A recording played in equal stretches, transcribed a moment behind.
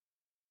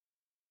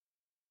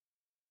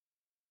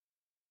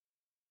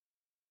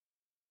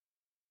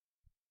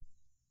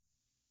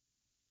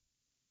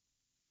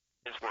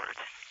his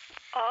words.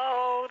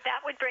 Oh,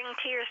 that would bring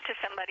tears to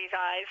somebody's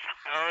eyes.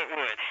 Oh, it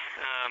would.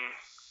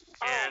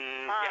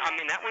 I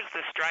mean, that was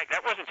the strike.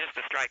 That wasn't just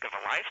the strike of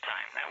a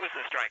lifetime. That was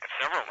the strike of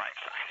several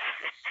lifetimes.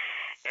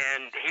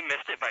 And he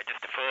missed it by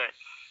just a foot.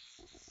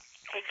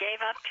 He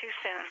gave up too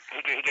soon.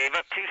 He gave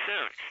up too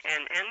soon.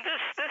 And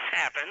this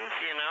happens,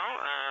 you know.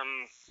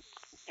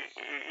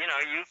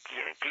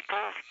 People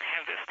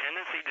have this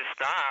tendency to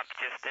stop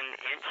just an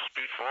inch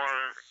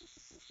before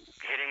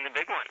hitting the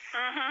big one.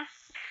 Mm-hmm.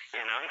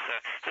 You know,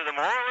 so the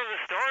moral of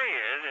the story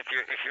is, if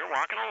you're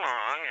walking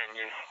along and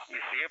you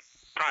see a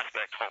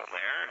prospect hole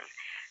there,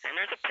 and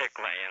there's a pick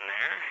laying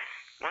there,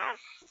 well,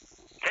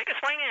 take a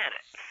swing at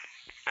it.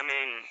 I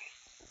mean,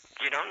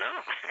 you don't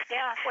know.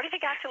 Yeah. What have you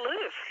got to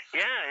lose?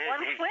 Yeah.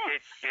 One swing.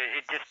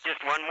 It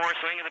just one more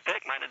swing of the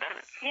pick might have done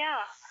it.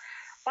 Yeah.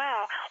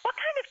 Wow. What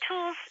kind of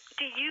tools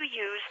do you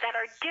use that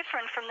are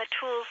different from the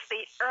tools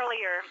the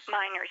earlier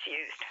miners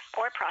used,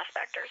 or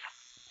prospectors?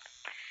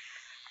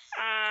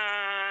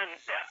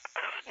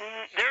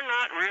 They're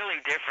not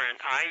really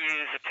different. I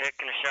use a pick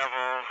and a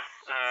shovel,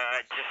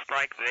 just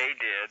like they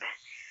did.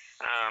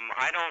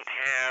 I don't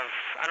have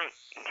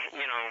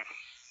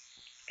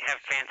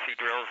fancy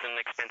drills and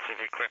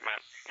expensive equipment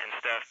and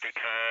stuff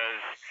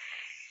because,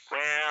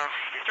 well,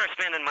 you start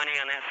spending money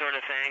on that sort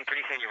of thing,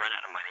 pretty soon you run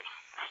out of money.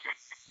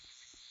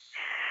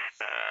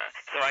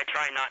 So I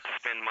try not to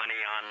spend money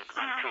on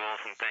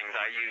tools and things.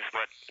 I use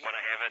what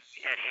I have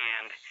at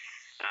hand.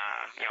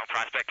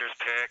 Prospector's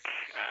pick,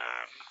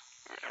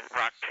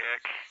 rock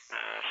pick,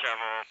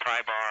 shovel,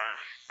 pry bar,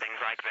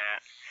 things like that.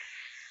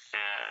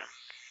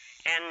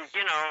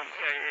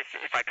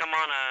 If I come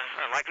on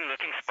a likely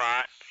looking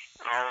spot,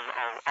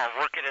 I'll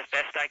work it as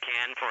best I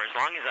can for as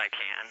long as I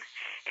can.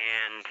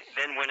 And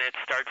then when it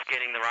starts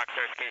getting,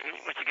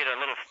 once you get a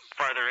little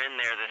farther in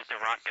there, the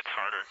rock gets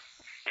harder.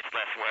 It's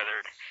less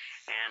weathered.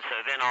 And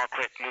so then I'll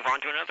move on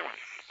to another one.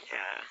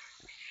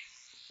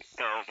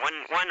 So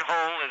one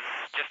hole is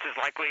just as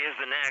likely as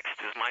the next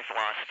is my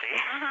philosophy.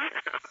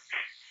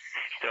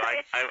 So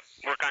I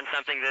work on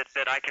something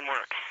that I can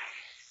work.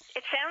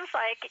 It sounds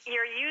like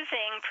you're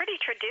using pretty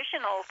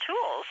traditional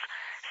tools,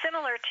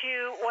 similar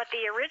to what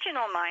the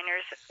original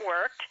miners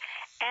worked,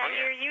 and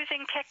you're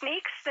using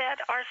techniques that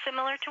are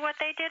similar to what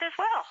they did as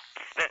well.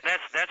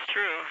 That's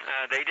true.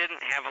 They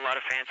didn't have a lot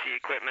of fancy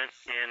equipment,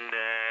 and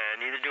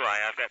neither do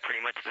I. I've got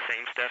pretty much the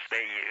same stuff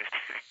they used.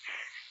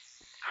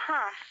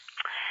 Huh.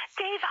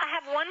 Dave, I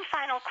have one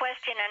final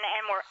question, and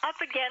we're up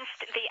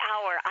against the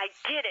hour. I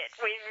did it.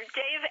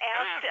 Dave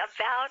asked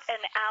about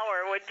an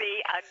hour would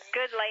be a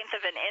good length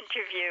of an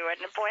interview,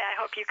 and boy, I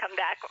hope you come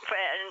back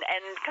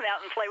and come out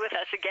and play with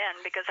us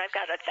again, because I've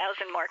got 1,000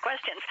 more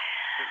questions.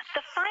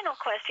 The final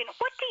question,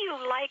 what do you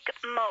like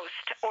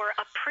most or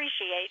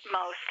appreciate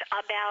most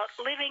about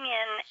living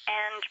in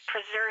and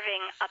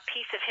preserving a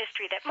piece of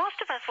history that most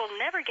of us will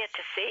never get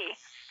to see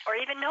or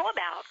even know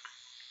about?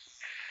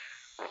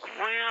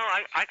 Well,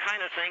 I kind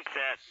of think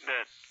that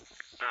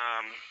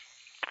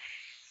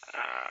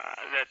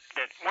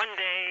one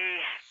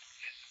day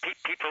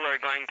people are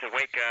going to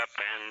wake up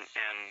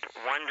and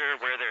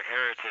wonder where their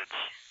heritage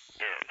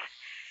is,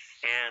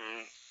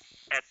 and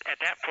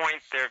at that point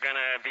they're going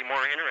to be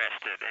more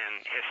interested in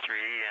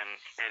history and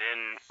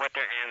in what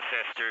their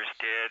ancestors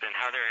did and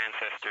how their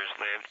ancestors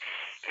lived.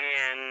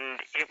 And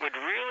it would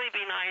really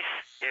be nice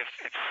if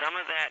some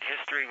of that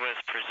history was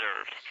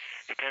preserved,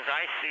 because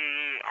I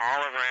see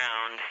all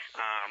around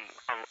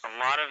a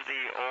lot of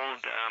the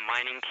old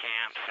mining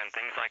camps and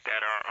things like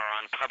that are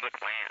on public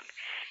land,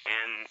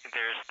 and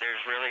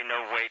there's really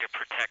no way to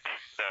protect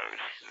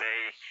those.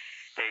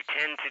 They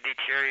tend to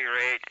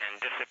deteriorate and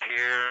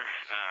disappear.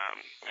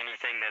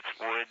 Anything that's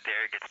wood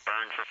there gets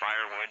burned for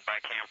firewood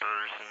by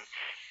campers, and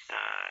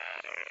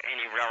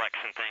any relics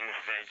and things,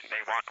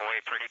 they walk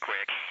away pretty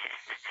quick.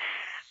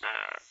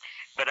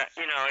 But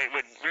it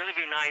would really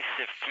be nice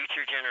if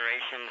future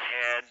generations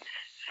had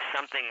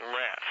something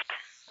left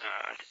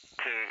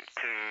to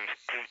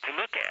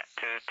look at,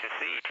 to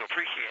see, to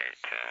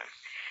appreciate.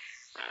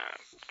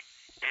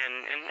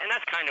 And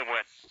that's kind of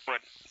what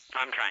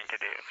I'm trying to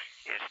do,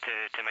 is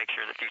to make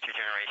sure that future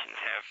generations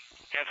have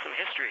some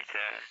history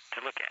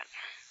to look at.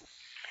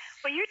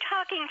 Well, you're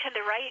talking to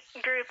the right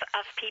group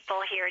of people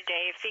here,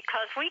 Dave,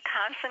 because we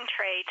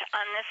concentrate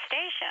on this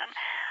station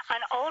on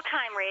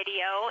old-time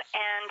radio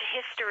and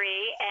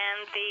history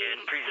and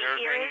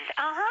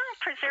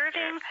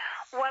preserving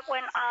what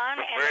went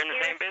on. We're in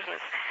the same business.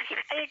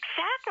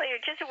 Exactly.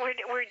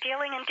 We're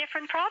dealing in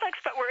different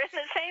products, but we're in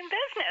the same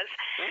business.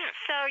 Yeah.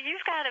 So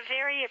you've got a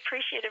very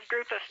appreciative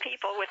group of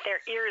people with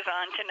their ears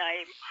on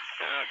tonight.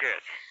 Oh, good.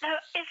 Now,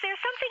 is there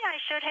something I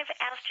should have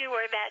asked you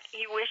or that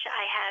you wish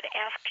I had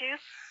asked you?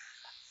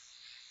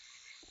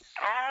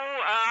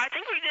 I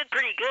think we did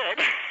pretty good.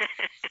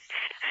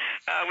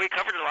 We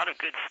covered a lot of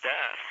good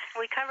stuff.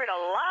 We covered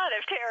a lot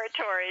of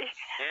territory.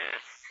 Yeah.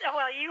 Oh,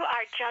 well, you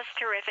are just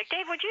terrific.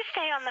 Dave, would you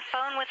stay on the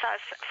phone with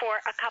us for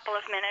a couple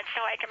of minutes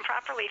so I can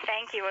properly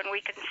thank you and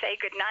we can say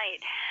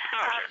goodnight?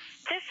 Oh, sure.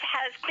 This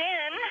has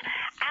been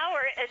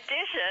our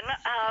edition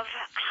of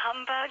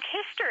Humbug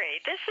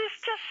History. This is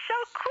just so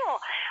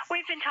cool.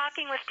 We've been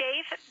talking with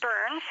Dave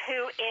Burns,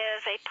 who is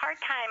a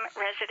part-time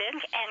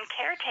resident and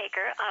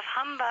caretaker of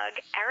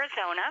Humbug,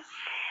 Arizona.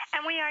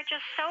 And we are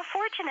just so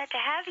fortunate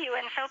to have you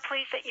and so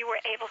pleased that you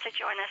were able to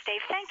join us, Dave.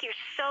 Thank you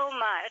so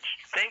much.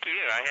 Thank you.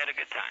 I had a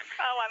good time.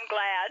 Oh, I'm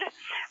glad.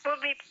 We'll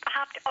be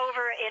hopped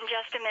over in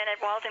just a minute.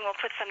 Walden will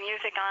put some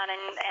music on,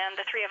 and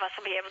the three of us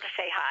will be able to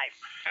say hi.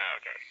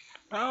 Okay.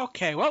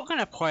 Okay, what we're going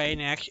to play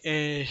next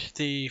is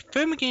the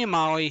Fumigating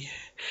Molly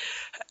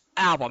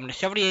album, the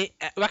 78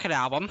 record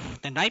album,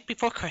 The Night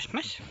Before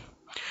Christmas.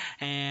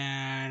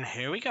 And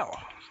here we go.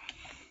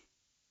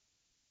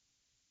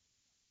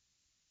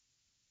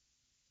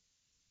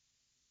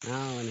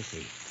 Now, let me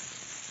see.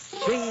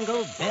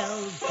 Jingle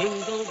bells,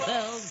 jingle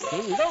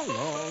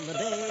all the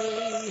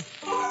day.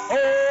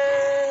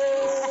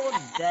 Oh,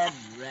 Dad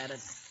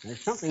Rabbit. There's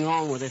something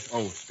wrong with this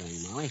O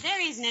string, Molly. There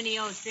isn't any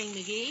O string,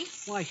 McGee.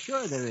 Why,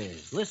 sure there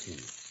is.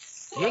 Listen.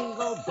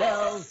 Jingle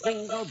bells,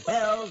 jingle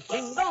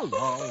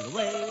all the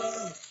way.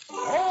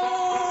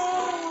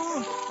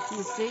 Oh,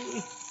 you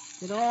see,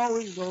 it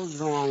always goes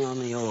wrong on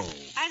the O.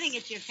 I think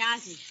it's your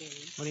conscience,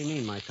 Billy. What do you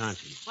mean, my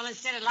conscience? Well,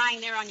 instead of lying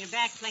there on your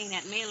back playing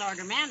that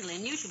mail-order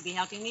mandolin, you should be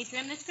helping me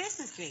trim this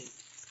Christmas tree.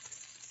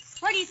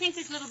 Where do you think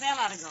this little bell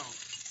ought to go?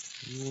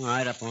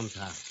 Right up on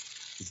top.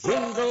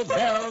 Jingle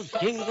bells,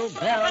 jingle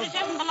bells. But it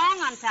doesn't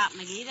belong on top,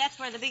 McGee. That's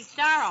where the big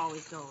star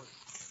always goes.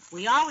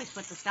 We always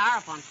put the star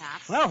up on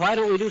top. Well, why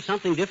don't we do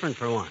something different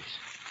for once?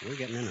 We're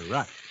getting in a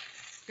rut.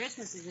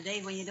 Christmas is a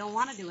day when you don't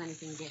want to do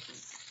anything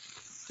different.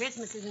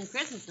 Christmas isn't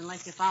Christmas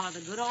unless you follow the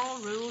good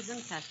old rules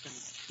and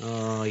customs.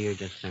 Oh, you're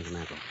just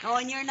sentimental. Oh,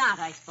 and you're not,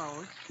 I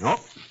suppose.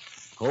 Nope.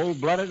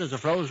 Cold-blooded as a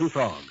frozen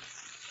frog.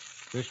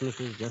 Christmas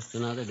is just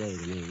another day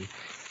to me.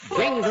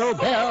 Jingle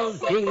bells,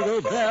 jingle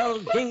all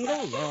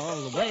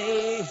the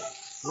way.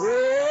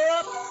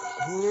 Whoop,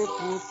 whoop,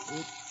 whoop,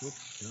 whoop, whoop.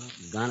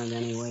 Done it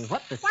anyway.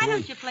 What the Why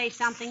don't you play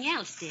something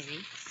else,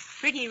 dearie?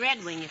 Pretty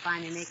Red Wing, if I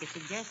may make a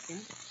suggestion.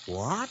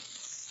 What?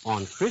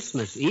 On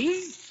Christmas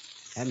Eve?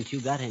 Haven't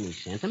you got any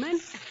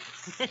sentiment?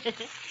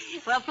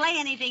 Well, play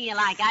anything you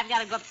like. I've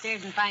got to go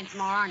upstairs and find some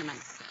more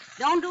ornaments.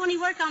 Don't do any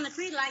work on the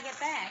tree till I get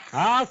back.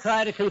 I'll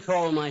try to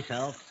control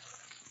myself.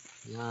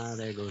 Ah,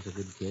 there goes a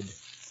good kid.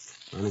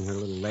 Running her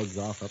little legs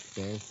off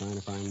upstairs, trying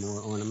to find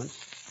more ornaments.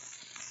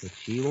 But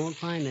she won't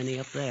find any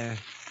up there.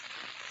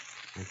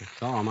 I just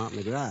saw them out in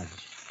the garage.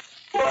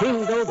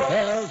 Jingle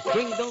bells,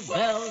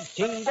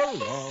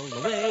 jingle all the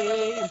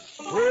way.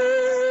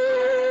 Whoa!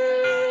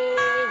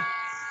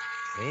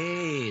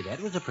 Hey, that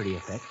was a pretty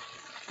effect.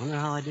 Wonder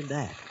how I did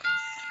that.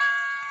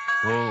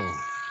 Oh,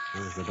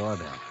 there's the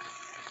doorbell.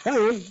 Come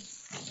in.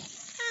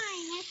 Hi,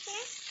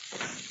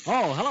 mister.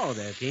 Oh, hello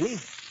there, Teeny.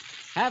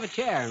 Have a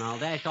chair, and I'll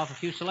dash off a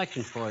few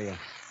selections for you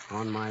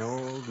on my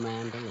old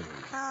mandolin.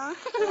 Oh.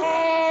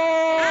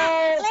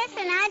 Oh!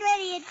 Listen, I'd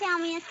rather you tell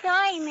me a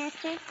story,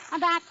 mister,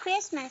 about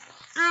Christmas.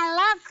 I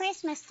love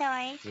Christmas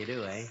stories. You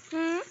do, eh?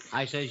 Hmm?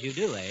 I says you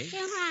do, eh? Do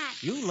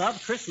what? You love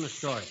Christmas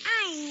stories.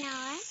 I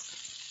know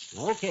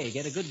it. Okay,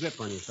 get a good grip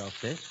on yourself,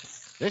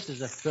 sis. This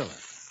is a thriller.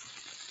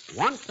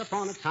 Once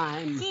upon a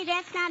time... Gee,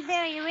 that's not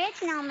very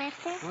original,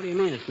 mister. What do you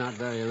mean it's not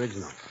very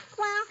original?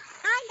 Well,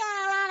 I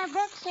got a lot of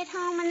books at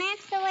home, and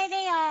that's the way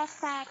they all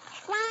start.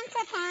 Once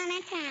upon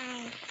a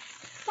time.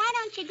 Why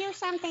don't you do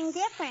something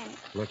different?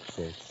 Look,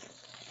 sis,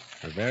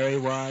 a very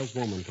wise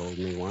woman told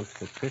me once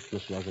that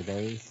Christmas was a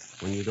day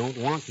when you don't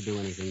want to do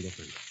anything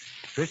different.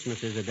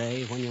 Christmas is a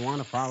day when you want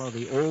to follow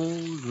the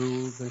old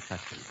rules and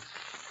customs.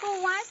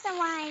 Who was the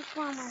wise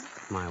woman?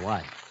 My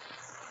wife.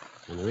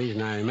 And the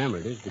reason I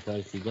remembered is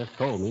because she just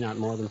told me not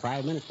more than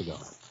 5 minutes ago.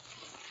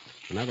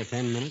 Another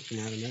 10 minutes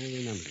and I'd have never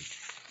remembered it.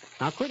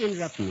 Now, quit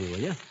interrupting me, will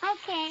you?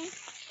 Okay.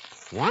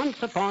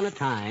 Once upon a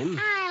time...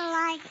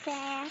 I like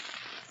that.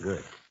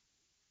 Good.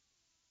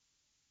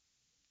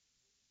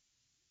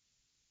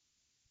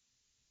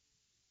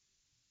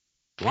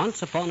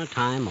 Once upon a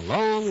time, a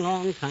long,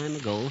 long time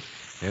ago,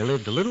 there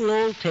lived a little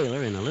old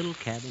tailor in a little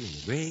cabin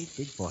in a great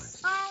big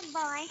forest. Oh,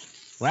 boy.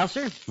 Well,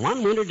 sir,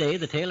 one winter day,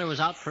 the tailor was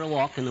out for a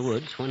walk in the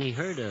woods when he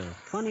heard a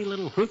funny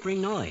little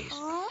whimpering noise.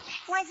 Oh?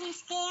 Was he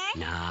scared?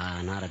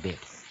 Nah, not a bit.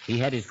 He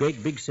had his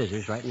great big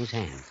scissors right in his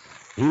hand.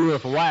 He knew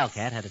if a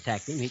wildcat had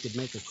attacked him, he could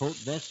make a coat,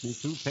 vest, and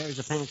 2 pairs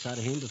of pants out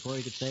of him before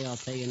he could say, I'll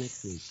pay you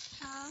next week.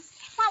 Oh.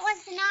 What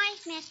was the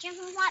noise, mister?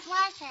 What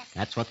was it?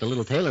 That's what the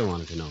little tailor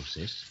wanted to know,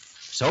 sis.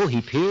 So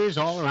he peers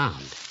all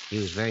around. He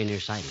was very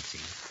nearsighted, see.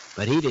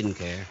 But he didn't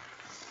care.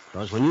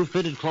 Because when you've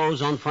fitted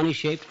clothes on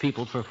funny-shaped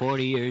people for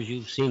 40 years,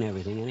 you've seen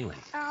everything anyway.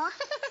 Oh.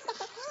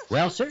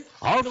 Well, sir,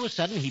 all of a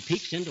sudden he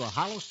peeks into a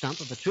hollow stump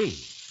of a tree.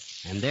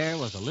 And there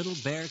was a little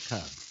bear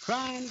cub,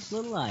 crying his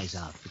little eyes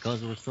out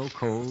because it was so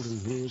cold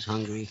and he was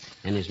hungry,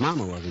 and his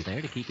mama wasn't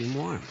there to keep him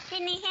warm.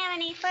 Didn't he have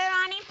any fur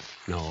on him?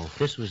 No,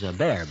 this was a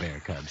bear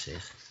cub,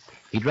 sis.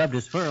 He'd rubbed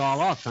his fur all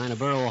off trying to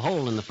burrow a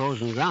hole in the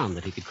frozen ground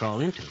that he could crawl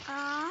into.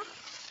 Oh?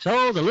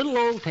 So the little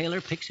old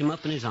tailor picks him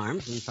up in his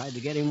arms and tried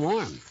to get him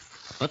warm.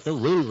 But the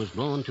wind was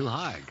blowing too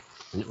hard,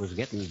 and it was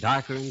getting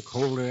darker and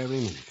colder every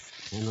minute.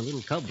 And the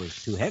little cub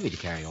was too heavy to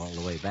carry all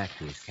the way back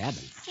to his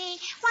cabin. Hey,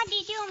 what'd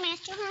he do,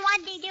 mister?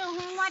 What'd he do?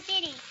 What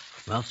did he?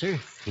 Well, sir,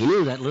 he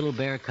knew that little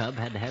bear cub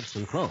had to have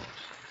some clothes.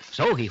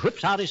 So he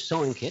whips out his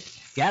sewing kit,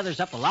 gathers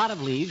up a lot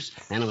of leaves,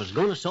 and was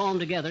going to sew them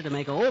together to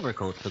make an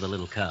overcoat for the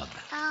little cub.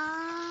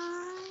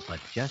 But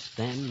just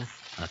then,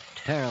 a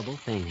terrible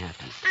thing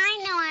happened.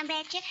 I know, I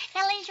bet you.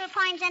 The leaves were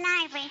poison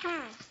ivy,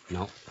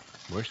 No,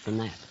 worse than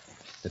that.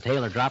 The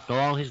tailor dropped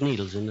all his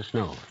needles in the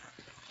snow.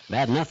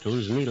 Bad enough to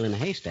lose a needle in a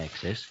haystack,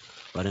 sis,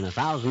 but in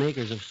 1,000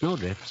 acres of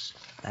snowdrifts,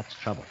 that's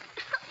trouble.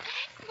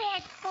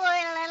 That poor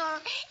little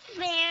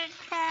bear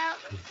cub.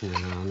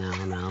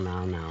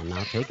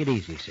 Now, take it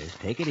easy, sis.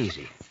 Take it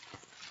easy.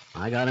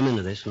 I got him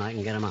into this, and I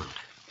can get him out.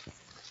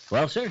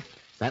 Well, sir,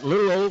 that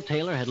little old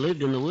tailor had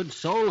lived in the woods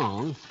so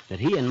long that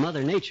he and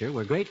Mother Nature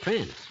were great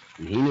friends,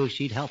 and he knew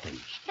she'd help him.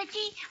 But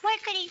gee, where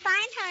could he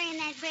find her in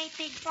that great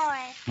big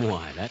forest?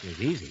 Why, that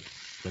was easy.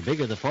 The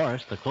bigger the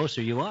forest, the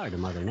closer you are to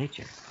Mother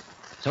Nature.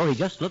 So he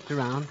just looked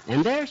around,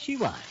 and there she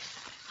was.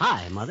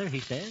 Hi, Mother, he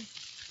said.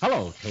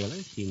 Hello,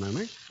 Tailor, she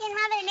murmured. Can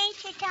Mother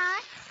Nature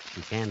talk?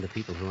 She can to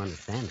people who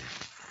understand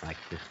her, like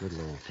this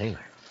little old tailor.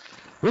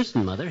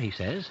 Listen, Mother, he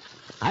says.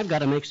 I've got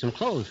to make some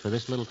clothes for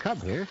this little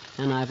cub here,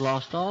 and I've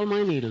lost all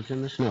my needles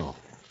in the snow.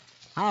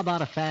 How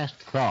about a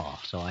fast crawl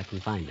so I can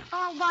find them?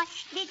 Oh, boy,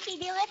 did she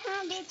do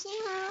it, Did she,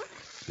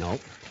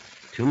 Nope.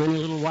 Too many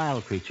little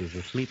wild creatures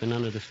were sleeping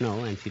under the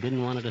snow, and she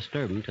didn't want to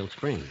disturb them till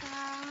spring.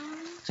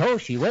 So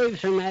she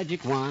waves her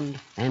magic wand,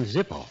 and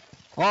zippo,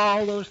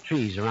 all those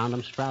trees around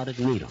them sprouted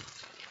needles.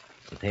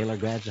 The tailor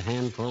grabs a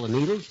handful of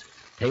needles,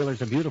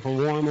 tailors a beautiful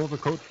warm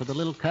overcoat for the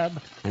little cub,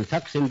 and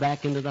tucks him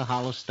back into the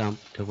hollow stump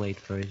to wait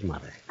for his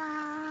mother.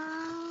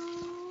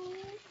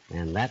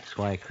 And that's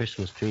why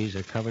Christmas trees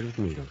are covered with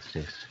needles,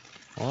 sis,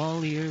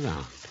 all year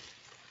round.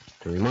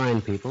 To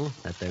remind people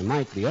that there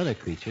might be other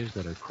creatures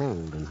that are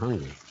cold and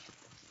hungry.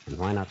 And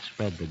why not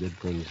spread the good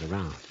things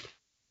around?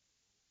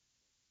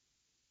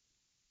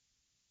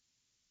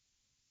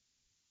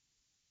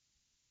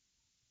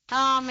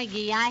 Oh,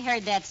 McGee, I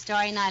heard that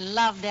story, and I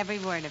loved every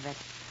word of it.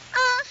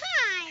 Oh,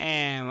 hi.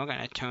 And we're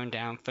going to turn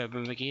down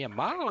Fibber McGee and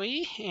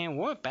Molly, and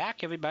we're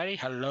back, everybody.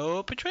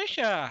 Hello,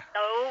 Patricia.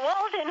 Oh,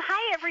 Walden,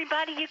 hi,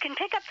 everybody. You can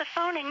pick up the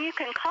phone and you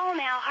can call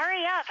now.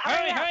 Hurry up,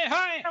 hurry up.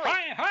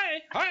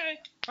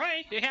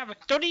 Hi. You have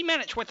 30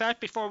 minutes with us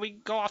before we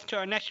go off to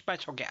our next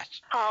special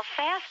guest. Call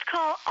fast,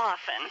 call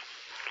often.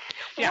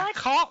 Yeah, What?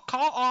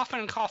 call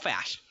often and call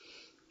fast.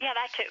 Yeah,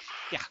 that too.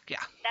 Yeah.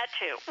 That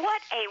too.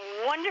 What a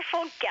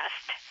wonderful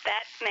guest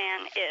that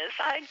man is.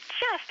 I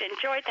just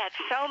enjoyed that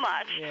so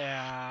much.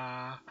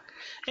 Yeah.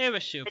 It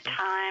was The super.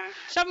 time.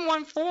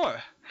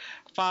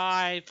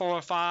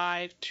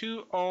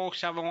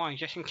 714-545-2071,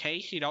 just in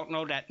case you don't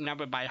know that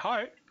number by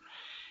heart.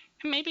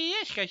 And maybe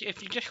it is, because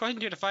if you just listen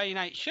to the Friday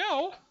night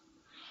show,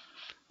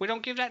 we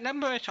don't give that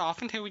number as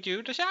often as we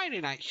do the Saturday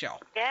night show.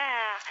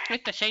 Yeah.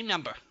 It's the same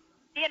number.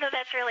 You know,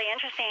 that's really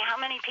interesting. How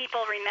many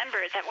people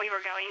remembered that we were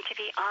going to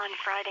be on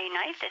Friday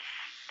night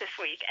this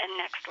week and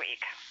next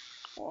week?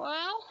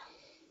 Well,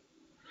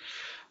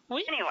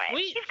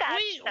 Anyway, you've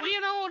got some- you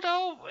know,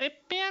 though,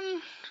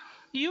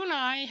 you and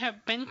I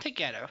have been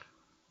together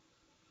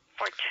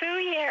For 2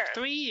 years.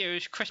 3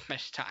 years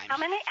Christmas time. How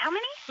many?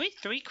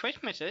 Three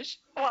Christmases.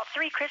 Well,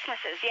 3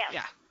 Christmases, yes.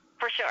 Yeah.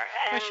 For sure.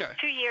 And sure.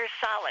 2 years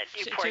solid,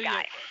 you So- poor so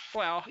guy.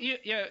 Well,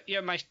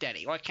 you're my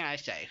steady. What can I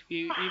say?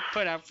 You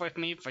put up with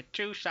me for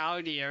 2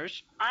 solid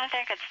years. I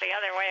think it's the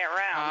other way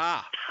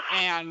around.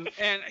 And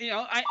you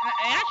know, I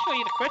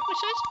actually the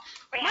Christmases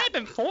might have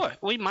been 4.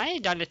 We might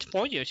have done it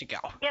 4 years ago.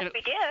 Yes, we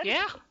did.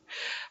 Yeah.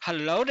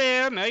 Hello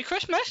there. Merry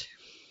Christmas.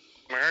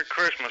 Merry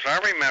Christmas. I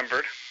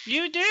remembered.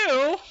 You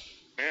do.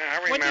 Yeah, I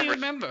remembered. What do you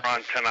remember?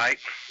 On tonight.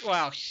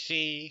 Well,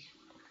 see.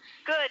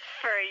 Good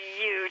for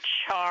you,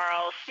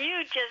 Charles.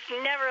 You just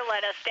never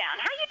let us down.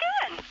 How you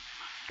doing?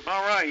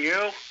 All right,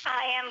 you?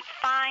 I am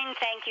fine,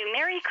 thank you.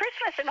 Merry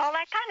Christmas and all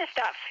that kind of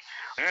stuff,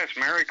 Yes,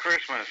 Merry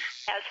Christmas.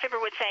 as Fibber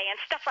would say, and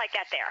stuff like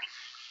that there.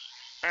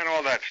 And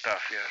all that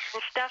stuff, yes.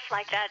 And stuff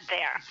like that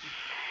there.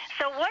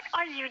 So what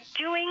are you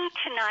doing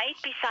tonight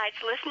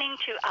besides listening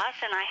to us?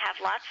 And I have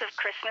lots of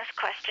Christmas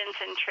questions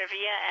and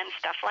trivia and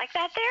stuff like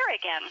that there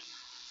again.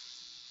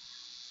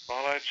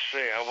 Well, let's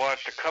see. I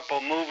watched a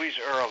couple movies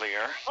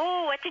earlier.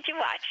 Oh, what did you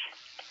watch?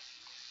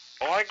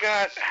 Well,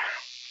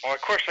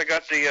 of course I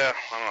got the, I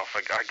don't know if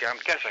I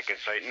guess I can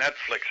say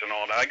Netflix and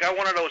all that. I got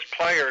one of those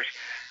players.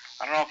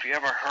 I don't know if you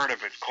ever heard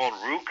of it. It's called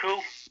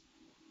Roku.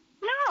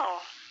 No.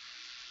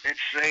 It's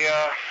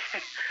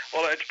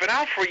well, it's been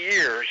out for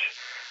years,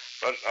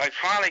 but I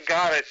finally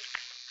got it.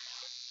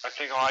 I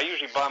think, I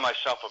usually buy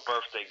myself a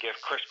birthday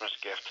gift, Christmas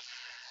gift.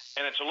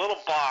 And it's a little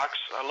box,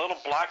 a little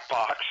black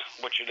box,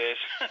 which it is,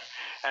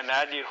 and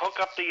then you hook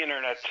up the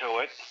internet to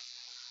it,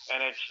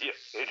 and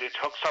it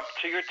hooks up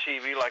to your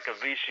TV like a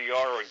VCR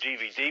or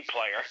DVD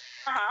player,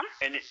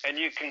 and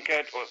you can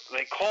get,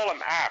 they call them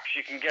apps.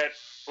 You can get,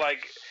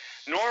 like,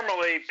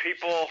 normally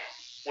people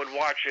would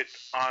watch it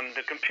on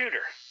the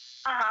computer.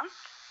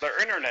 They're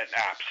internet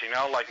apps, you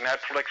know, like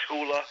Netflix,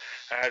 Hulu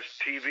has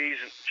TVs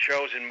and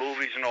shows and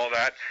movies and all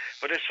that,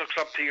 but this hooks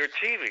up to your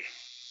TV.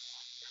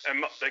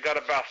 And they got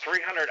about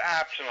 300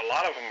 apps, and a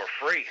lot of them are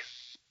free.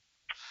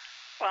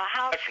 Well,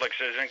 how...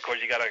 Netflix isn't, because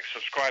you got to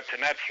subscribe to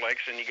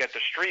Netflix, and you get the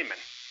streaming.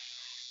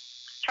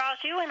 Charles,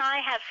 you and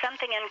I have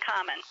something in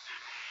common.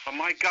 Oh,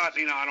 my God,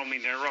 you know, I don't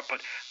mean to interrupt, but,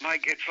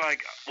 Mike, it's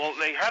like, well,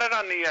 they had it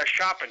on the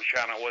shopping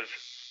channel, was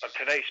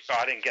today's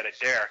spot. I didn't get it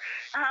there.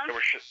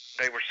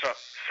 They were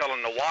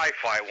selling the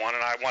Wi-Fi one,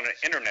 and I want an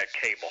internet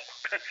cable,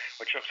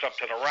 which hooks up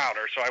to the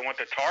router. So I went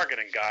to Target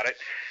and got it,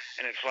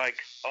 and it's like,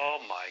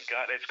 oh my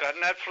God, it's got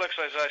Netflix,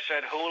 as I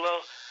said,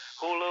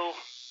 Hulu,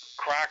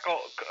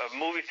 Crackle, a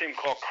movie theme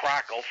called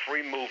Crackle,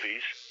 free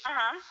movies.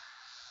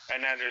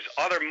 And then there's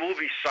other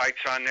movie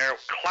sites on there,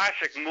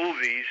 classic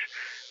movies,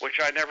 which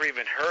I never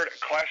even heard,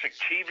 classic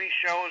TV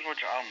shows,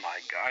 which, oh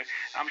my God,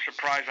 I'm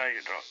surprised I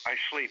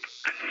sleep.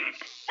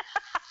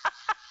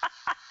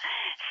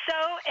 So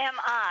am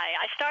I.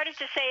 I started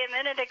to say a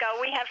minute ago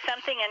we have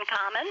something in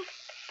common.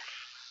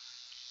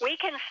 We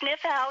can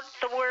sniff out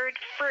the word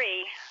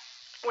free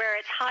where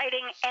it's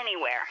hiding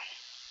anywhere.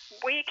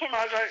 We can...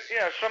 As I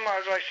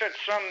said,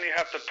 some you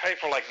have to pay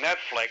for, like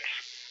Netflix.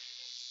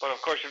 But,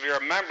 of course, if you're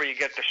a member, you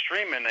get the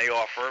streaming they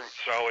offer,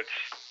 so it's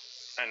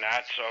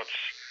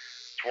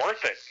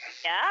worth it.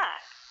 Yeah.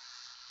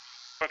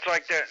 But it's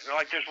like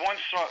there's one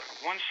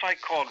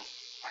site called,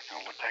 I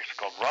don't know what that's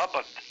called,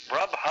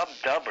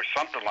 Hub or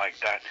something like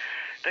that.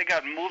 They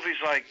got movies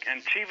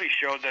and TV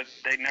shows that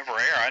they never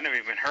air. I never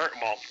even heard,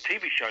 well,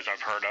 TV shows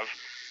I've heard of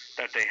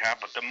that they have,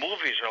 but the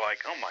movies are like,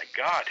 oh my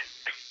God.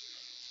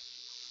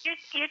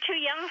 You're too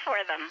young for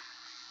them.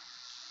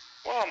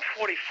 Well, I'm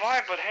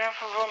 45, but half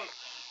of them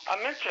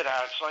I'm into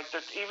that. It's like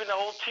even the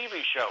old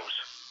TV shows.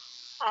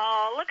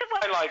 Oh, look at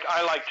what...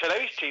 I like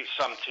today's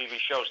some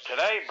TV shows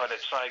today, but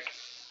it's like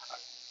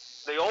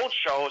the old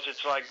shows,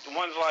 it's like the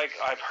ones like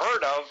I've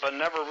heard of but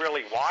never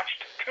really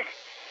watched.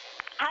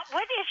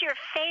 What is your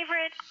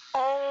favorite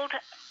old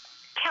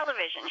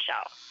television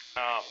show?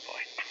 Oh,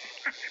 boy.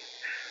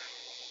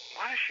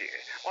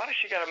 Why does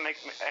she got to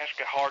make me ask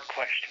a hard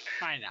question?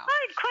 I know.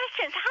 Hard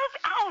questions? How?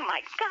 Oh,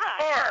 my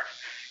God. Sure.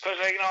 Because,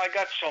 I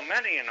got so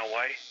many in a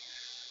way.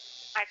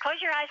 All right,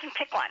 close your eyes and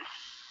pick one.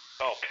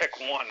 Oh, pick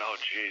one. Oh,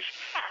 jeez.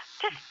 Yeah,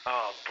 just...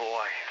 Oh,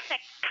 boy. It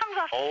comes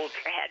off old.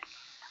 Your head.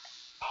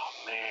 Oh,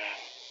 man.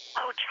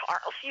 Oh,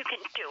 Charles, you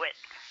can do it.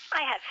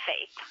 I have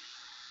faith.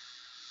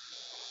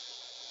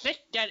 This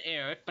dead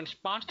air has been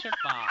sponsored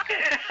by...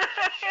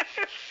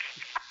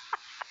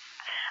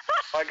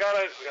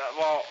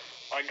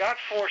 I got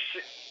 4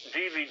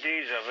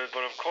 DVDs of it,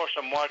 but of course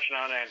I'm watching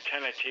on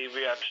antenna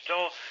TV. I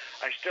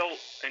still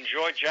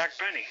enjoy Jack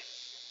Benny.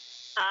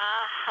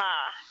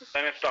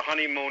 And it's the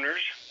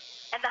Honeymooners.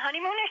 And the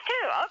Honeymooners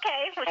too.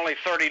 Okay. Only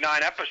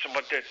 39 episodes,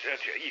 but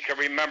you can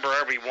remember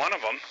every one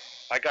of them.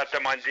 I got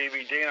them on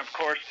DVD, and of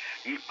course,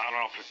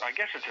 I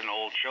guess it's an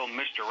old show,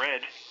 Mr.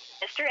 Ed.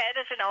 Mr. Ed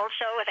is an old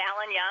show with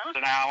Alan Young.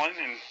 And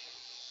Alan,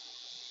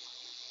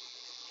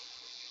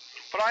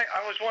 but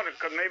I was wondering,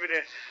 because maybe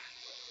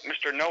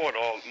Mr.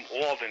 Know-It-All,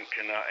 Walden,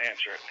 can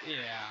answer it.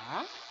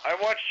 Yeah? I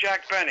watched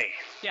Jack Benny.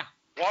 Yeah.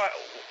 Why?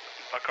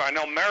 Okay, I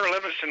know Mary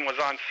Livingston was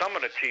on some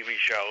of the TV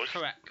shows.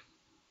 Correct.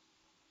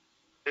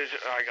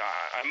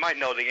 I might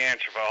know the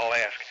answer, but I'll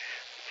ask.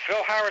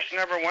 Phil Harris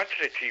never went to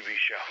the TV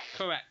show.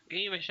 Correct.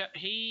 He was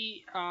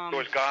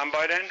gone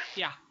by then?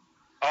 Yeah.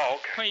 Oh,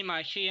 okay. Pretty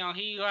much.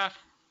 He left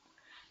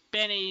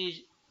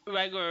Benny's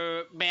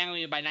regular band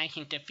leader by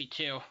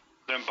 1952.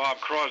 Then Bob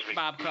Crosby.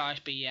 Bob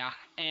Crosby, yeah.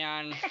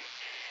 And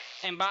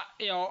Bob,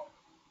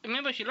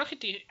 remember if you look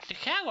at the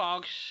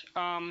catalogs,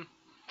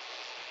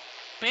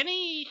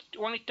 Benny,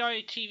 when he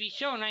started a TV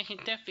show in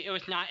 1950, it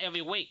was not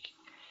every week.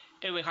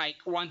 It was like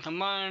once a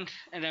month,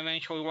 and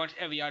eventually once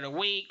every other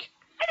week.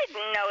 I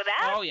didn't know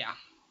that. Oh, yeah.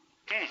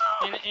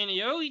 In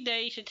the early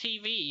days of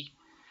TV,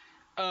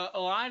 a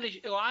lot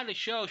of the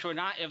shows were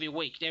not every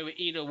week. They were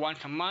either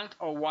once a month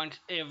or once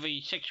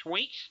every 6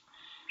 weeks.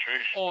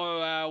 Jeez.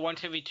 Or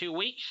once every 2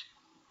 weeks.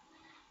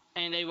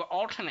 And they would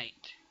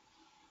alternate.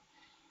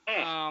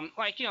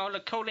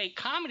 The Kodak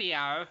Comedy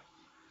Hour,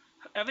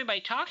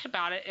 everybody talks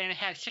about it, and it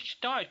had 6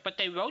 stars, but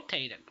they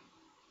rotated.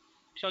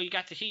 So you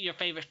got to see your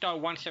favorite star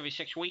once every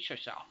 6 weeks or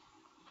so.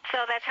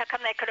 So that's how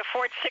come they could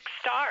afford 6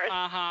 stars.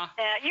 Uh-huh.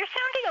 You're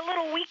sounding a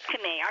little weak to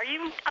me. Are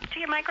you up to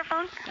your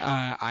microphone?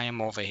 I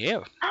am over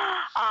here.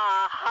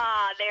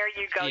 There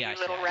you go, yes,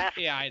 you little ref.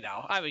 Yeah, I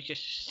know. I was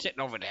just sitting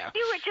over there.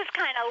 You were just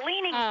kind of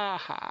leaning.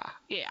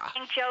 Yeah.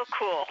 And Joe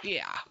Cool.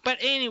 Yeah. But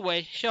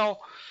anyway, so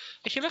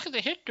if you look at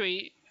the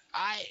history,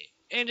 I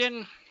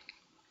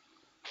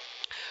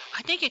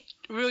think it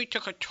really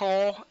took a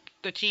toll,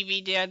 the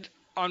TV did,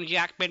 on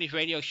Jack Benny's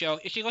radio show.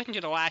 If you listen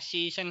to the last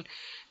season,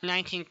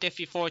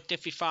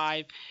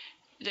 1954-55,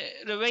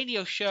 the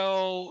radio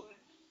show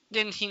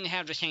didn't seem to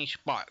have the same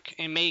spark.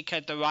 And maybe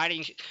because the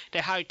writings, they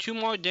hired 2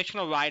 more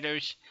additional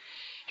writers,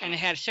 and they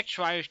had 6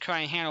 writers try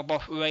and handle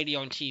both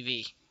radio and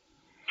TV.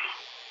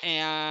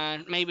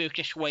 And maybe it was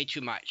just way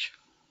too much.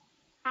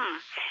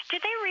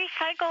 Did they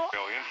recycle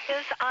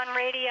this on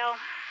radio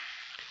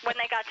when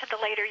they got to the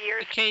later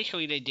years?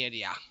 Occasionally they did,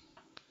 yeah.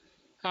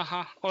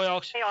 Or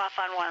else, Way off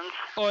on ones.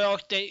 or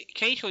else they,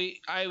 occasionally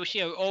I would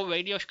see an old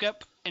radio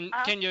script, and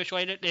 10 years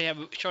later they have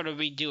sort of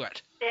redo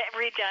it. Yeah,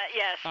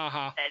 yes.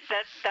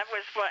 That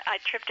was what I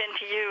tripped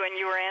into you, and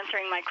you were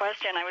answering my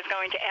question. I was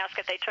going to ask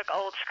if they took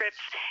old scripts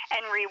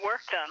and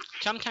reworked them.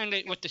 Sometimes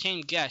they, with the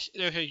same guest.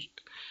 There's a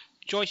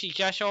Joyce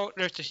Jessel,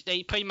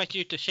 they pretty much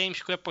use the same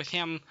script with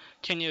him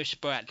 10 years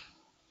spread.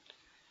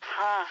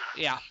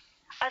 Yeah.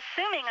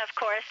 Assuming, of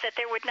course, that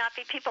there would not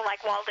be people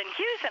like Walden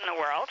Hughes in the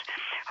world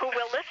who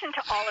will listen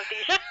to all of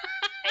these shows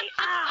and say,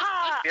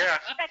 aha! Yeah,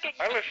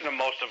 I listen to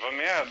most of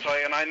them, yeah. So,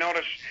 and I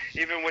notice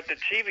even with the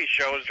TV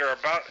shows, they're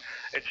about,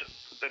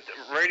 the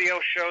radio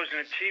shows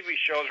and the TV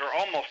shows are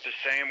almost the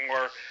same,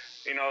 where,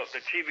 you know, the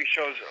TV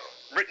show's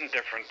written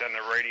different than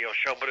the radio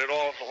show, but it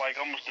all is like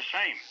almost the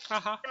same.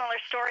 Similar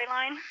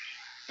storyline?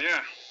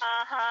 Yeah.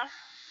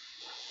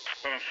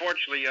 But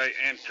unfortunately, the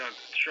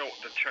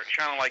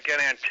channel I get,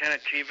 Antenna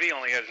TV,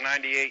 only has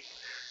 98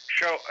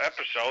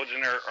 episodes,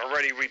 and they're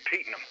already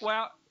repeating them.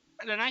 Well,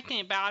 the nice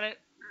thing about it,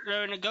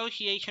 they're in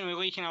negotiation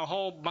releasing a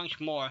whole bunch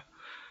more.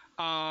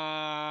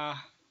 I've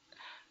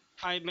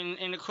been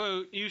in the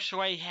crew.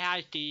 YUSA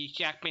has the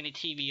Jack Benny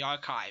TV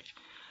archive,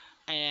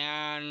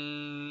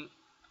 and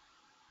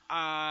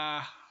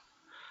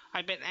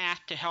I've been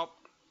asked to help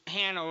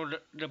handle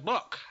the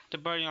book, The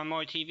Burning on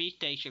More TV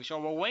Stations. So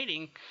we're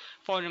waiting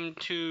for them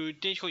to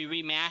digitally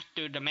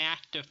remaster the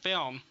master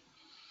film.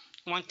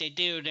 Once they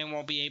do, then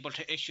we'll be able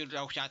to issue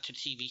those out to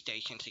TV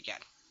stations again.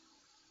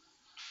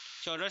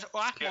 So there's a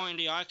lot more in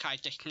the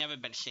archives that's never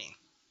been seen.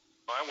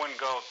 Well, I wouldn't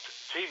go.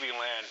 TV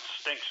land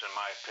stinks, in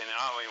my opinion.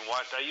 I mean,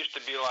 what? That used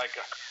to be like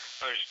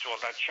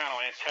that channel,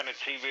 Antenna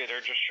TV.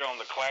 They're just showing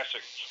the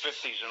classic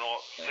 50s and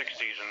all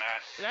 60s and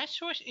that.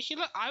 That's what. See,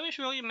 look, I was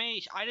really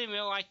amazed. I didn't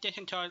realize this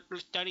until I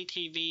studied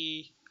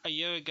TV a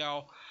year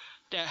ago.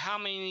 That how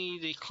many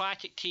of the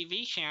classic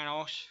TV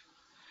channels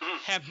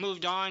have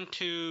moved on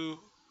to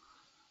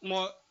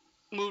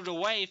moved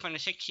away from the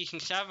 60s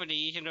and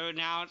 70s, and they're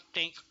now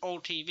think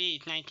old TV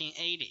is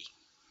 1980.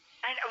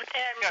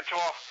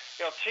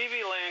 Yeah,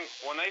 TV Land,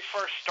 when they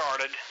first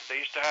started, they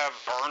used to have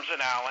Burns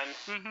and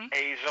Allen,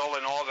 Hazel,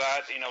 and all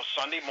that. You know,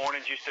 Sunday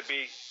mornings used to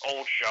be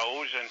old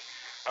shows, and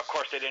of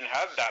course they didn't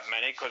have that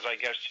many because I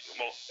guess,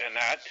 and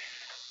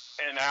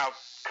now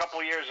a couple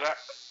of years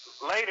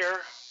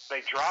later,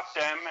 they dropped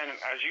them, and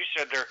as you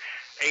said, they're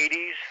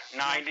 80s,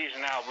 90s,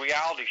 and now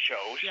reality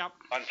shows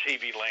on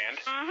TV Land.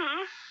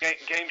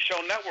 Game Show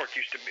Network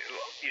used to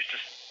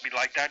be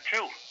like that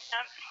too.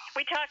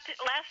 We talked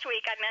last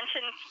week. I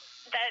mentioned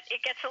that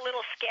it gets a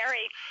little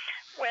scary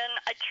when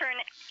I turn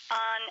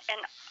on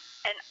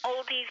an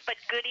oldies but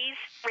goodies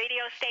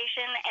radio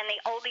station, and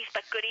the oldies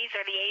but goodies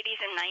are the 80s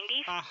and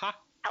 90s.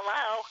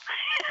 Hello.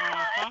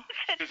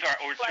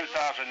 Or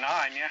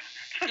 2009, yeah.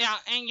 Yeah,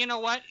 and you know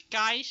what,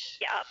 guys?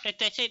 If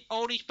they said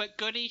oldies but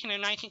goodies in the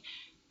 19...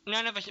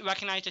 None of us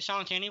recognize the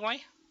songs anyway.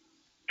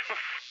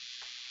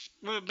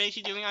 We're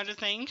basically doing other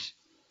things.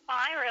 Well,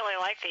 I really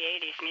like the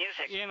 80s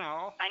music. You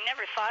know. I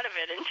never thought of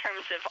it in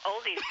terms of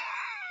oldies.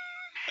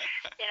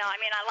 You know, I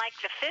mean, I like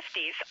the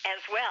 50s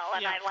as well,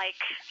 and I like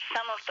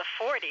some of the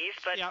 40s,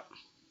 but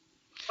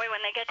boy,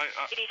 when they get to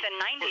the 80s and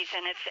 90s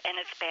and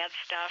it's bad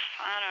stuff,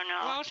 I don't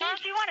know. Well,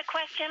 Charles, do you want a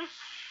question?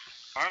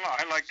 I don't know.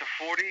 I like the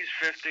 40s,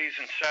 50s,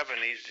 and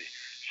 70s.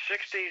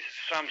 60s,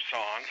 some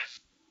songs.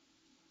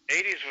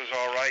 80s was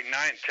all right.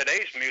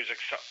 Today's music,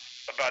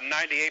 about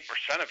 98%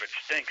 of it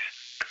stinks.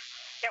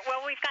 Yeah,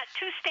 well, we've got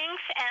 2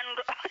 stinks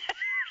and.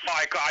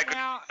 I could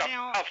something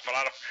else, but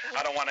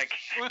I don't want to.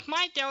 With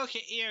my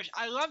delicate ears,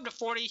 I love the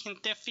 40s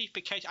and 50s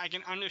because I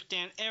can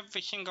understand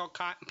every single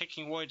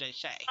cotton-picking word they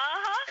say.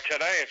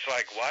 Today it's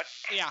like what?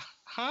 Yeah.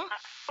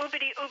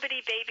 Oobity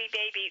oobity baby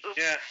baby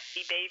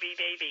oobity baby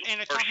baby. And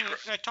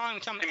they're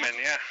talking some.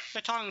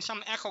 They're talking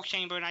some echo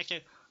chamber, and I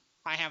said,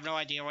 I have no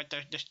idea what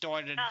they're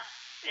distorted.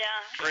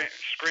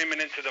 Screaming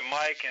into the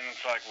mic, and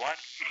it's like, what?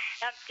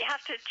 You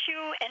have to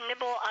chew and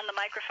nibble on the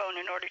microphone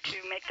in order to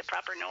make the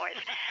proper noise.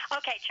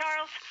 Okay,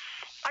 Charles,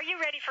 are you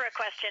ready for a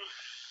question?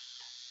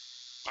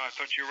 I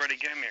thought you already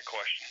gave me a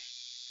question.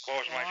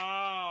 What was my...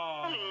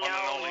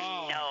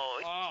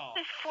 No.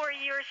 This is for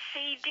your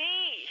CD.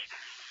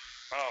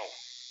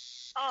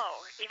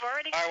 Oh, you've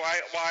already...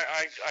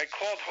 I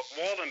called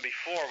Walden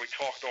before we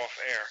talked off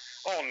air.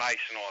 All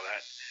nice and all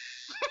that.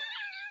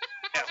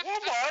 Yeah,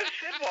 well,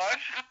 it was.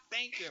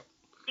 Thank you.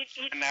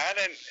 And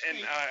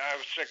I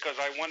was sick because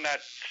I won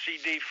that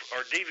CD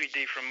or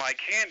DVD from Mike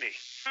Handy.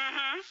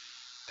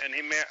 And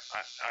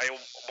I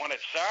won it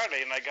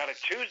Saturday, and I got it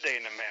Tuesday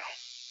in the mail.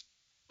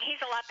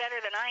 He's a lot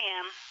better than I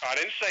am. I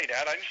didn't say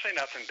that. I didn't say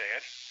nothing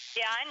bad.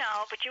 Yeah, I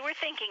know, but you were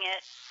thinking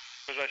it.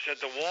 Because I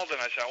said to Walden,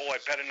 I said, I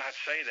better not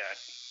say that.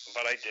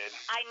 but I did.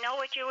 I know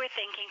what you were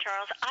thinking,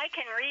 Charles. I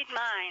can read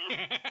minds.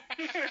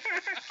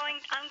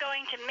 I'm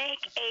going to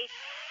make a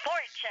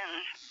fortune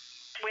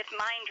with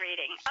mind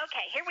reading.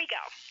 Okay, here we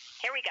go.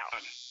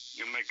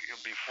 You'll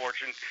be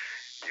fortunate.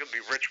 You'll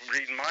be rich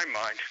reading my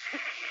mind.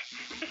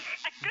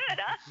 Good,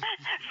 huh?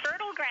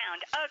 Fertile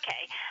ground.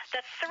 Okay.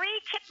 The three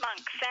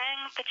chipmunks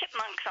sang the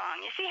chipmunk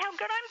song. You see how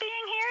good I'm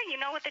being here? You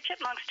know what the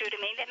chipmunks do to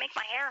me. They make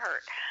my hair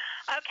hurt.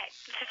 Okay.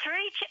 The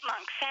three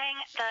chipmunks sang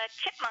the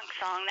chipmunk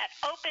song that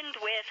opened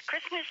with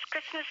Christmas,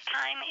 Christmas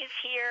time is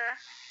here.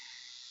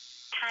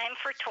 Time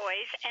for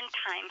toys and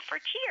time for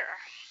cheer.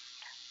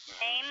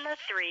 Name the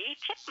three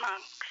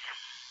chipmunks.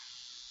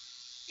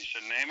 You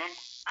should name them?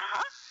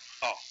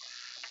 Uh-huh. Oh.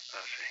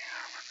 Let's see.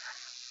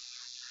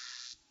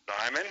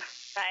 Simon.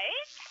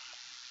 Right?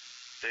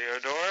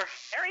 Theodore.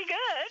 Very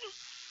good.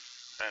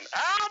 And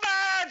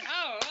Albert!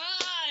 All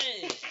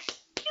right.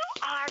 You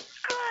are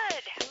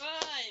good.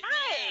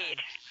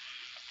 Right.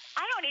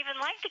 I don't even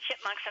like the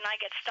chipmunks, and I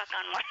get stuck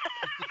on one.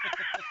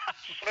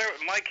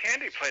 Mike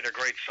Handy played a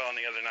great song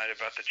the other night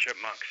about the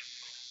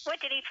chipmunks.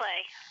 What did he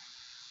play?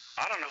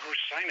 I don't know who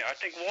sang it. I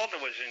think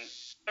Walden was in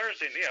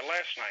Thursday. Yeah,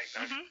 last night.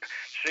 Mm-hmm.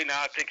 See,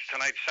 now I think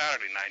tonight's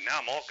Saturday night. Now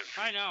I'm all confused.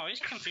 I know,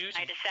 it's confusing.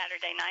 Night is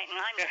Saturday night, and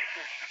I'm...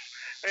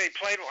 He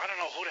played, I don't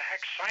know who the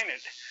heck sang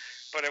it,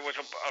 but it was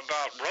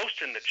about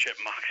roasting the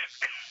chipmunks.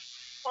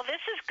 Well,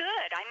 this is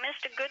good. I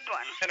missed a good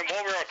one. And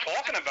what we were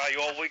talking about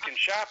you all week in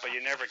shop, but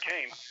you never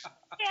came.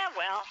 Yeah,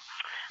 well...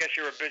 Guess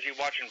you were busy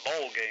watching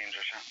bowl games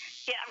or something.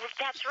 Yeah,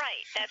 that's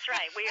right. That's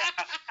right. We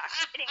are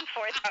waiting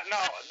for it. No,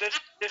 this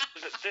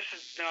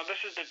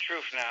is the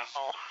truth now.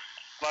 Oh.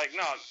 Like,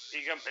 no,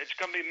 it's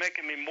going to be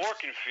making me more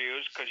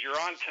confused because you're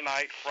on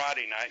tonight,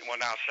 Friday night,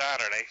 well, now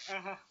Saturday.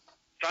 Uh-huh.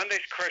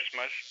 Sunday's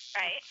Christmas.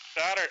 Right.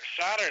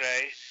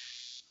 Saturday,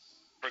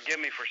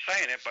 forgive me for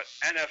saying it, but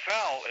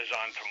NFL is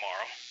on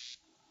tomorrow.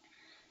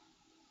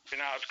 You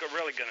know, it's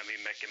really going to be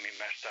making me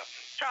messed up.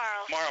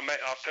 Charles. Tomorrow,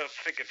 I'll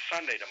think it's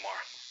Sunday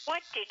tomorrow.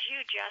 What did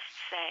you just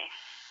say?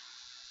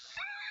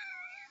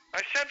 I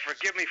said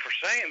forgive me for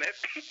saying it.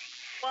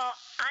 Well,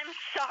 I'm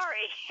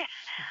sorry.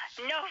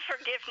 No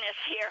forgiveness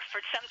here for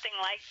something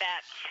like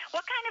that.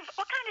 What kind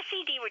of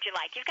CD would you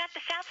like? You've got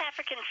the South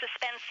African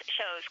suspense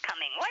shows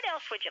coming. What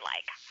else would you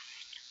like?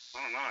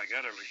 I don't know. I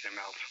got everything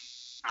else.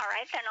 All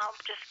right, then I'll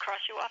just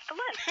cross you off the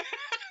list.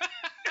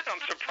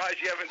 I'm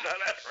surprised you haven't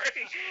done that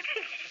already.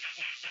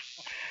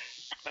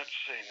 Let's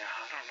see now.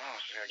 I don't know.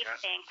 See, I got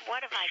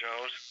what have I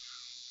shows.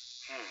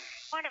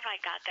 What have I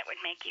got that would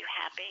make you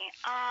happy?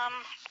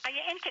 Are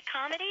you into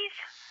comedies?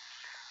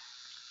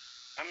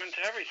 I'm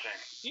into everything.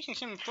 You can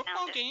sing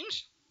football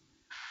games.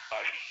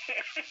 I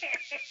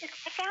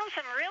found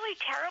some really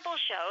terrible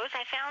shows.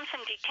 I found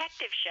some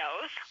detective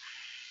shows.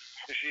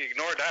 She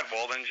ignored that,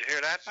 Walden. Did you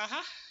hear that?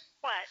 Uh-huh.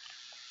 What?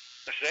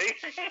 See?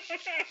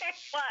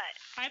 What?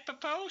 I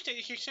propose that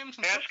you should sing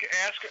some Ask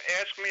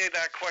me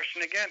that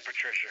question again,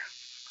 Patricia.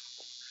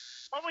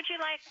 What would you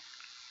like?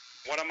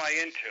 What am I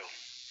into?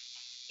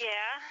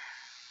 Yeah?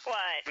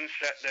 What?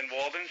 Then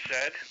Walden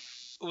said...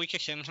 We could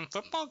sing some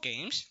football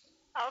games.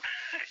 Oh,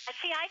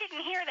 see, I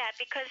didn't hear that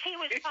because he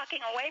was talking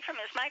away from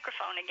his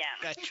microphone again.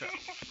 That's true.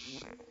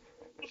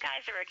 You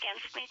guys are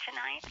against me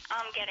tonight.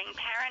 I'm getting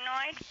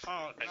paranoid.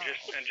 Oh, no.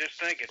 And just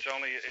think, it's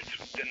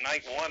the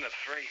night 1 of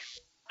 3.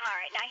 All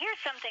right, now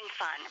here's something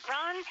fun.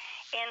 Ron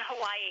in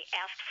Hawaii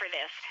asked for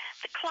this.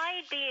 The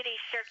Clyde Beatty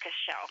Circus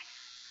Show.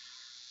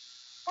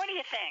 What do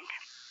you think?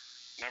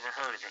 Never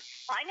heard of it.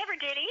 Well, I never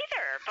did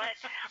either, but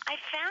I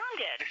found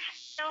it.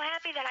 So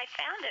happy that I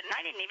found it, and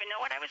I didn't even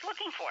know what I was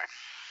looking for.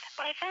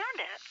 But I found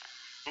it.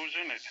 Who's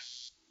in it?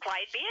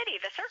 Clyde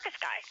Beatty, the circus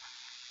guy.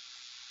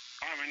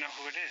 I don't even know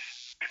who it is.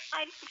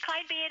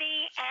 Clyde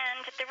Beatty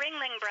and the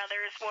Ringling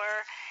Brothers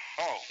were...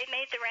 Oh. They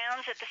made the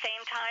rounds at the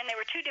same time. They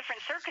were two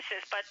different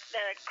circuses, but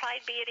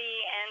Clyde Beatty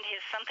and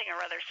his something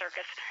or other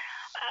circus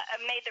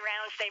made the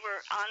rounds. They were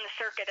on the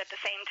circuit at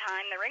the same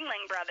time. The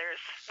Ringling Brothers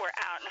were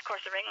out, and of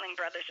course the Ringling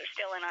Brothers are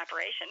still in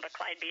operation, but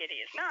Clyde Beatty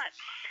is not.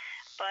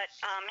 But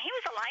he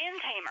was a lion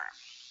tamer,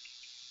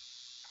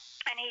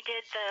 and he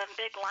did the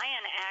big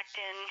lion act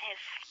in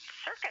his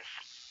circus.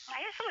 I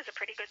guess it was a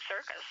pretty good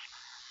circus.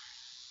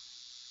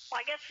 Well,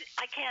 I guess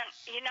I can't.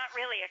 You're not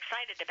really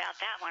excited about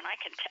that one, I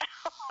can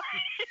tell.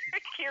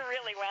 You're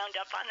really wound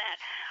up on that.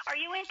 Are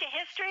you into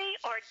history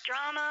or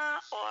drama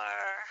or...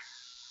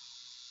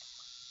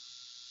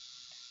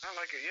 I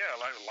like it, yeah.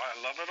 I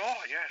love it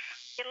all, yes.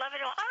 You love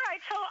it all. All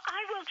right, so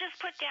I will just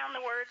put down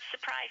the word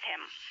surprise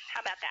him. How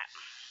about that?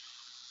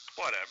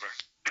 Whatever.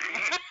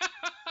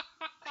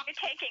 You're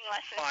taking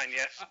lessons. Fine,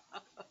 yes.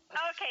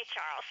 Okay,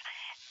 Charles.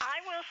 I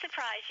will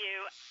surprise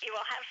you. You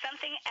will have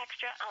something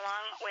extra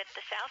along with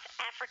the South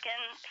African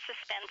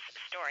suspense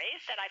stories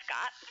that I've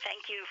got.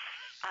 Thank you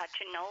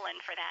to Nolan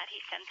for that.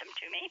 He sent them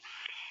to me.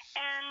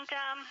 And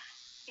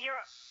your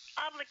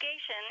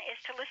obligation is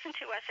to listen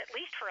to us at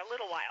least for a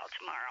little while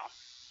tomorrow.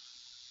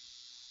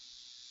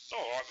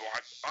 Oh,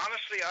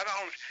 honestly, I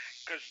don't,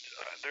 because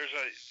there's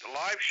a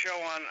live show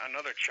on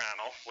another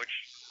channel, which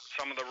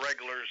some of the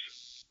regulars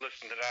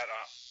listen to that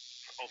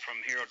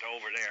from here to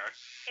over there.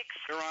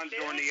 They're on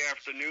during the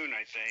afternoon,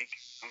 I think.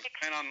 I'm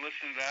planning on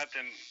listening to that,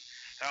 then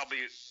that'll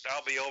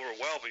be over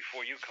well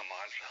before you come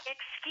on. So.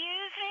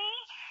 Excuse me?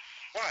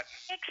 What?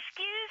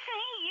 Excuse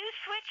me? You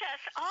switch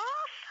us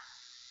off?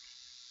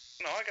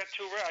 No, I got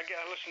two. I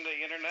listen to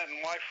the internet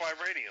and Wi-Fi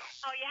radio.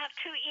 Oh, you have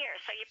 2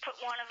 ears, so you put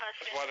one of us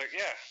in.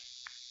 Yeah.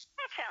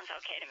 That sounds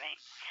okay to me.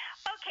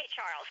 Okay,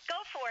 Charles, go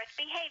forth.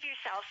 Behave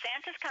yourself.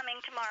 Santa's coming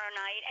tomorrow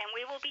night, and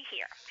we will be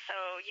here.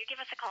 So you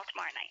give us a call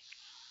tomorrow night.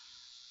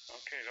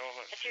 Okay.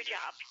 That's your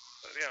job.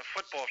 Yeah,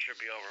 football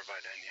should be over by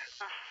then,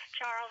 yeah.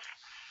 Charles,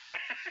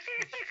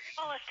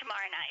 call us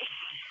tomorrow night.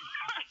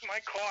 I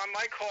might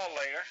call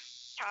later.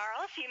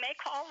 Charles, you may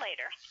call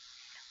later.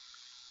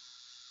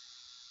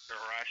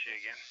 Rashi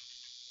again.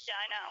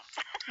 Yeah, I know.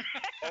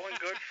 All in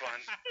good fun.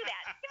 Do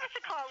that. Give us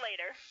a call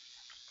later.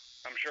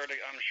 I'm sure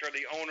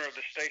the owner of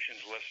the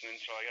station's listening,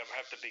 so I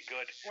have to be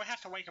good. We'll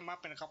have to wake him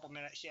up in a couple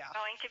minutes, yeah.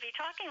 Going to be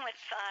talking with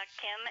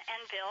Kim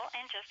and Bill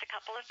in just a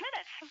couple of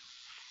minutes.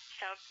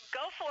 So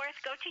go forth,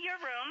 go to your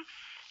room,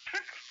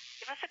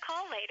 give us a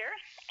call later,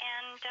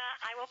 and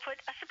I will put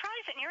a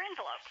surprise in your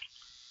envelope.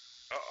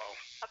 Uh-oh.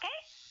 Okay?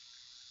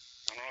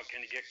 I don't know,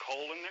 can you get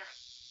cold in there?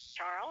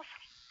 Charles?